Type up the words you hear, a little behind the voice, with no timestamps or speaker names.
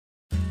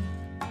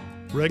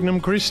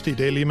Regnum Christi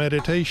Daily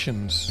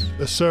Meditations,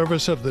 the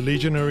service of the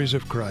Legionaries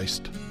of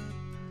Christ.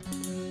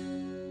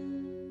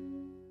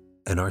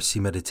 An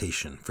RC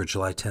Meditation for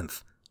July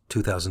 10th,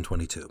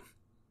 2022,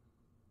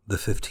 the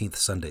 15th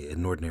Sunday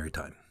in Ordinary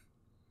Time.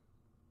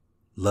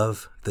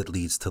 Love that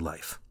leads to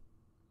life.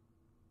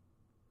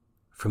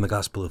 From the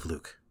Gospel of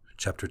Luke,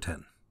 chapter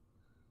 10.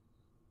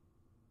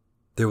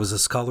 There was a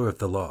scholar of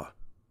the law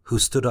who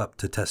stood up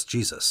to test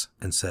Jesus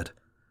and said,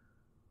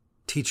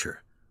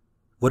 "Teacher,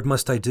 what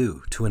must I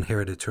do to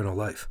inherit eternal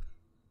life?"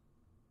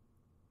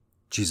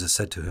 Jesus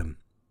said to him,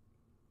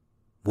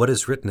 "What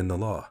is written in the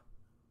law?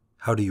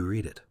 How do you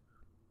read it?"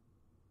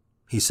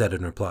 He said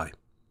in reply,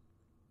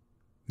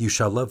 "You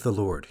shall love the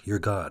Lord, your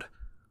God,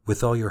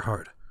 with all your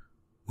heart,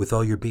 with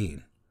all your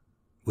being,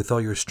 with all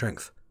your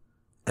strength,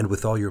 and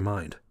with all your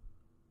mind,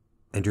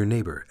 and your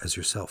neighbor as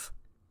yourself."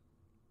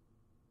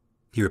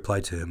 He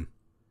replied to him,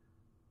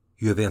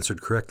 "You have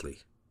answered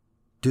correctly.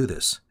 Do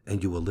this,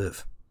 and you will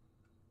live."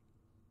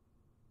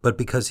 But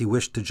because he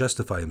wished to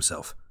justify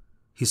himself,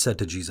 he said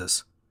to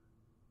Jesus,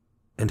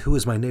 "And who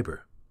is my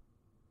neighbor?"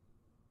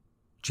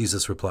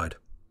 Jesus replied,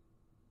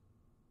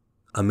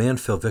 "A man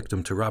fell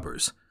victim to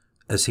robbers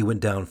as he went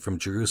down from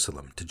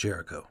Jerusalem to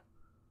Jericho.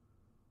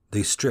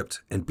 They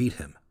stripped and beat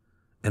him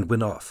and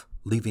went off,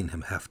 leaving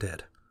him half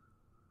dead.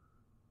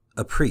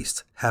 A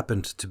priest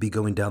happened to be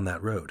going down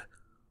that road,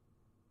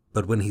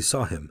 but when he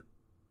saw him,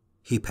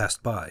 he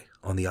passed by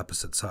on the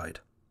opposite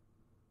side.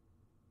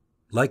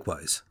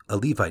 Likewise, a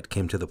Levite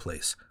came to the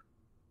place,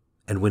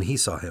 and when he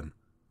saw him,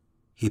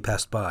 he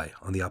passed by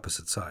on the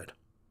opposite side.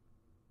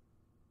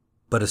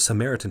 But a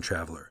Samaritan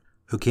traveler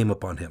who came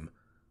upon him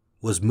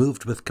was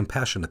moved with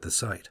compassion at the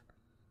sight.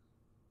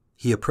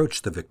 He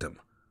approached the victim,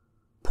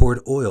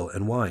 poured oil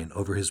and wine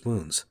over his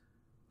wounds,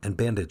 and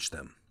bandaged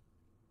them.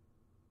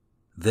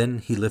 Then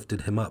he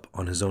lifted him up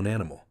on his own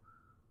animal,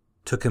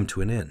 took him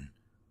to an inn,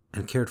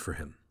 and cared for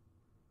him.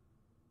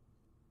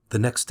 The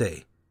next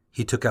day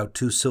he took out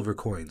 2 silver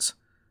coins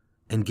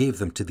and gave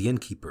them to the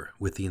innkeeper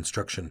with the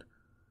instruction,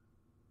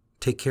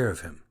 'Take care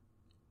of him.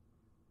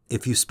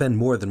 If you spend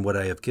more than what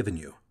I have given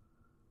you,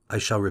 I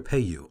shall repay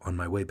you on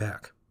my way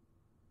back.'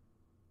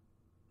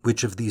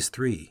 Which of these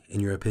 3, in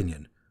your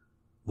opinion,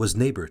 was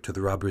neighbor to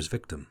the robber's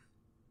victim?"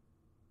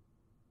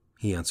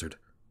 He answered,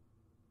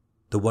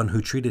 "The one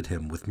who treated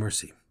him with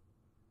mercy."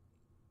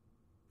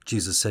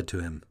 Jesus said to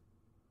him,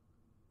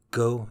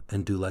 "Go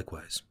and do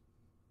likewise."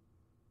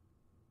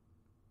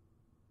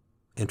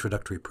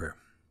 Introductory Prayer.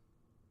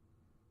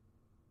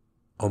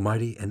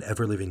 Almighty and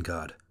ever-living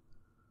God,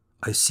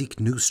 I seek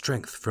new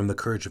strength from the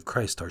courage of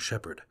Christ our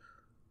Shepherd.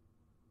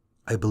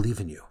 I believe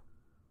in you,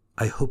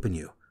 I hope in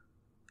you,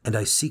 and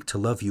I seek to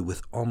love you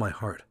with all my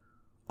heart,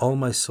 all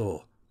my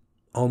soul,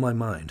 all my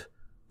mind,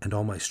 and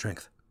all my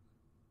strength.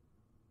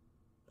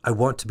 I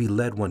want to be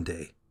led one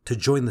day to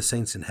join the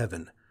saints in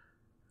heaven,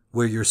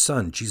 where your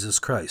Son, Jesus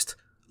Christ,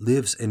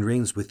 lives and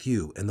reigns with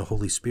you and the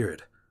Holy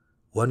Spirit,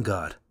 one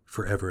God,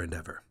 forever and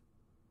ever.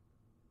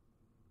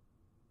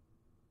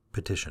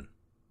 Petition.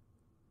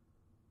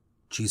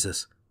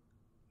 Jesus,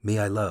 may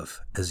I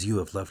love as you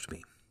have loved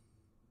me.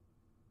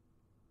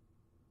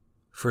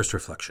 First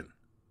reflection.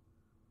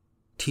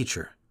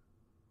 Teacher,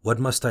 what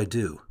must I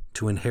do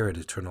to inherit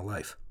eternal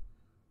life?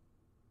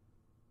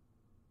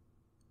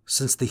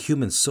 Since the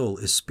human soul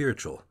is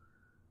spiritual,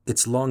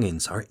 its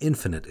longings are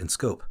infinite in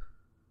scope,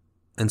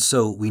 and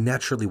so we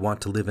naturally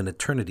want to live an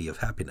eternity of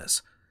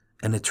happiness,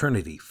 an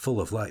eternity full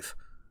of life.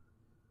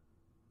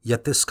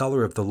 Yet this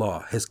scholar of the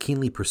law has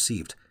keenly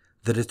perceived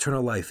that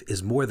eternal life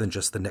is more than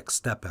just the next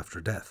step after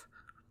death.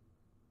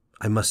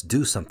 I must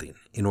do something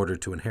in order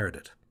to inherit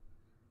it.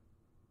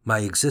 My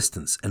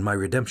existence and my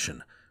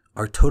redemption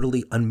are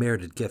totally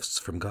unmerited gifts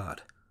from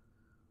God.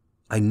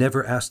 I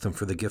never asked him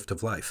for the gift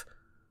of life,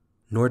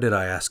 nor did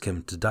I ask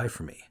him to die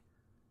for me.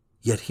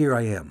 Yet here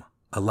I am,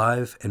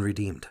 alive and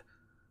redeemed.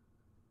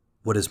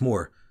 What is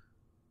more,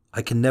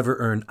 I can never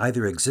earn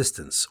either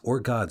existence or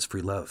God's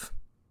free love.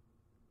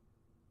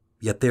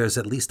 Yet there is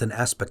at least an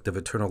aspect of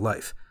eternal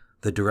life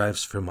that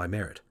derives from my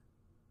merit.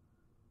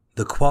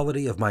 The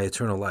quality of my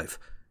eternal life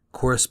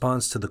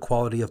corresponds to the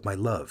quality of my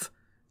love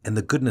and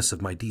the goodness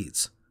of my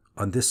deeds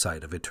on this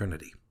side of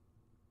eternity.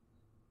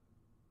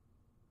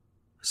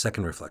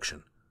 Second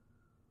reflection.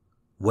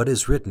 What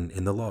is written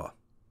in the law?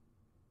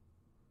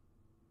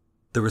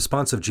 The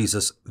response of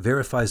Jesus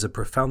verifies a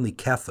profoundly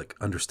Catholic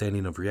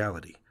understanding of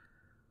reality.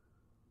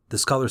 The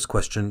scholar's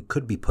question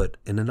could be put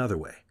in another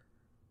way.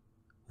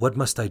 What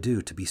must I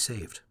do to be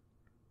saved?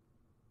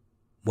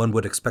 One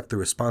would expect the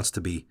response to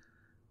be,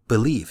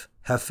 believe,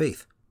 have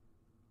faith.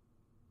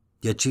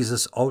 Yet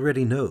Jesus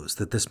already knows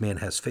that this man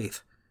has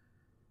faith.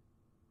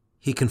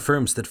 He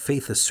confirms that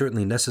faith is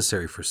certainly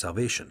necessary for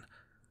salvation,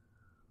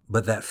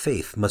 but that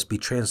faith must be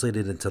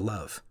translated into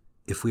love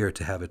if we are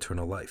to have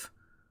eternal life.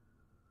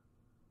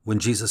 When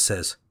Jesus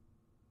says,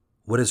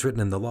 "What is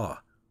written in the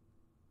law?"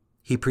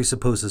 he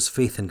presupposes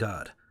faith in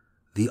God,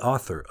 the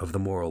author of the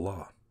moral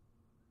law.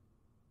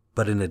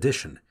 But in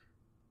addition,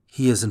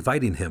 he is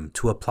inviting him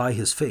to apply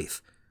his faith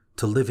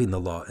to living the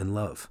law in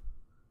love.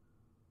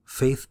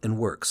 faith and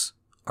works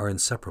are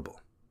inseparable.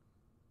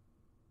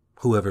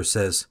 Whoever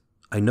says,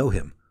 "I know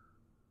him,"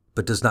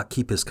 but does not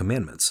keep his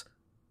commandments,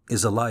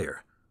 is a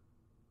liar,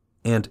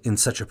 and in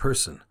such a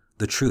person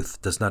the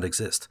truth does not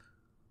exist.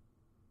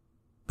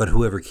 But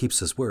whoever keeps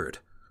his word,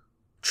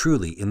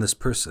 truly in this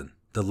person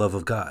the love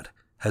of God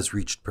has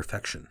reached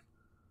perfection.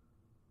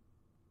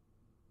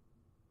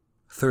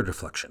 Third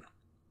reflection.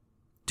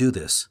 Do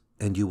this,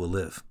 and you will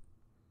live.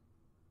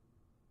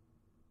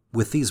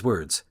 With these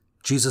words,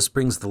 Jesus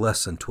brings the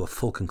lesson to a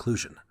full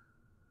conclusion.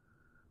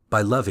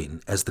 By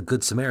loving as the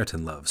Good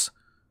Samaritan loves,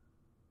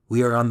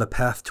 we are on the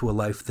path to a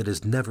life that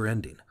is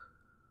never-ending,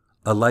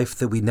 a life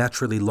that we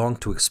naturally long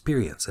to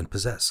experience and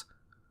possess.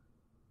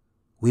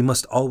 We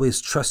must always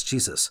trust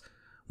Jesus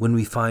when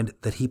we find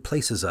that he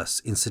places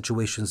us in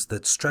situations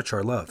that stretch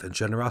our love and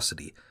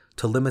generosity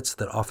to limits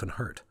that often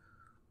hurt.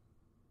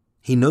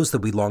 He knows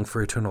that we long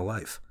for eternal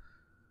life,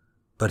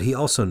 but he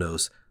also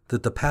knows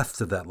that the path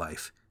to that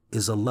life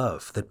is a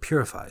love that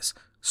purifies,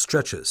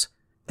 stretches,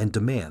 and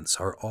demands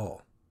our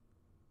all.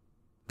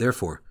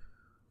 Therefore,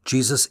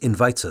 Jesus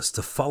invites us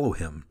to follow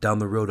him down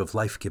the road of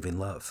life-giving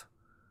love.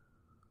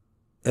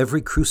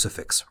 Every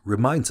crucifix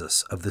reminds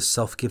us of this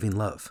self-giving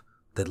love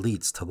that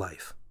leads to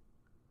life.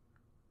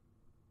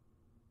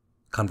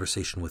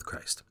 Conversation with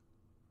Christ.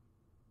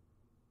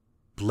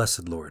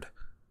 Blessed Lord,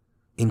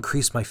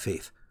 increase my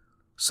faith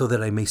so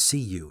that I may see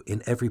you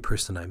in every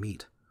person I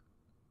meet.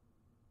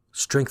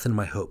 Strengthen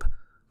my hope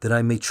that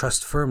I may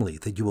trust firmly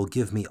that you will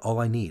give me all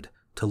I need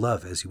to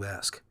love as you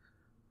ask.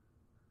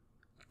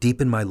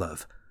 Deepen my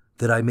love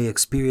that I may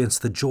experience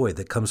the joy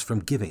that comes from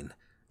giving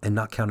and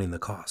not counting the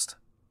cost.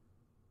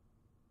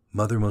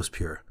 Mother most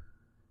pure,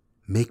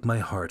 make my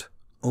heart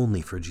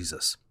only for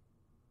Jesus.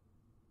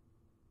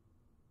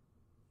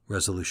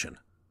 Resolution.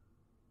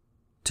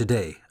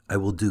 Today, I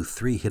will do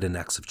 3 hidden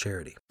acts of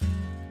charity.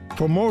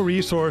 For more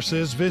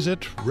resources,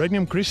 visit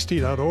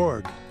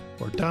regnumchristi.org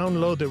or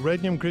download the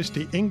Regnum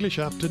Christi English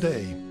app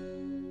today.